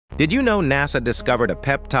Did you know NASA discovered a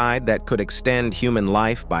peptide that could extend human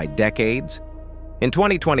life by decades? In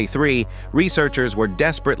 2023, researchers were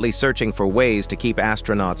desperately searching for ways to keep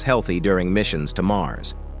astronauts healthy during missions to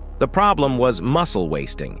Mars. The problem was muscle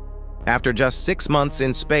wasting. After just 6 months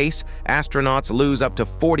in space, astronauts lose up to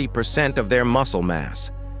 40% of their muscle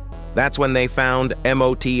mass. That's when they found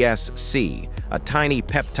MOTS-C, a tiny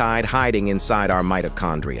peptide hiding inside our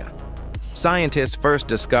mitochondria. Scientists first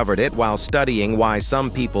discovered it while studying why some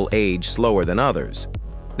people age slower than others.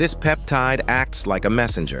 This peptide acts like a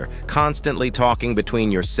messenger, constantly talking between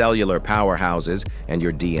your cellular powerhouses and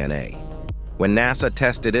your DNA. When NASA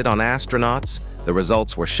tested it on astronauts, the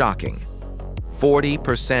results were shocking.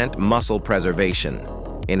 40% muscle preservation,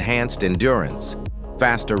 enhanced endurance,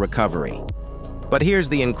 faster recovery. But here's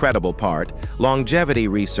the incredible part: longevity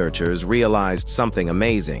researchers realized something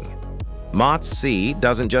amazing. MOTS-C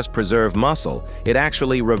doesn't just preserve muscle, it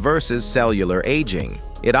actually reverses cellular aging.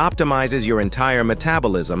 It optimizes your entire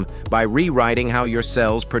metabolism by rewriting how your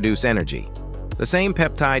cells produce energy. The same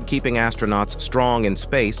peptide keeping astronauts strong in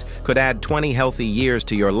space could add 20 healthy years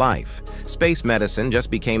to your life. Space medicine just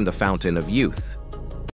became the fountain of youth.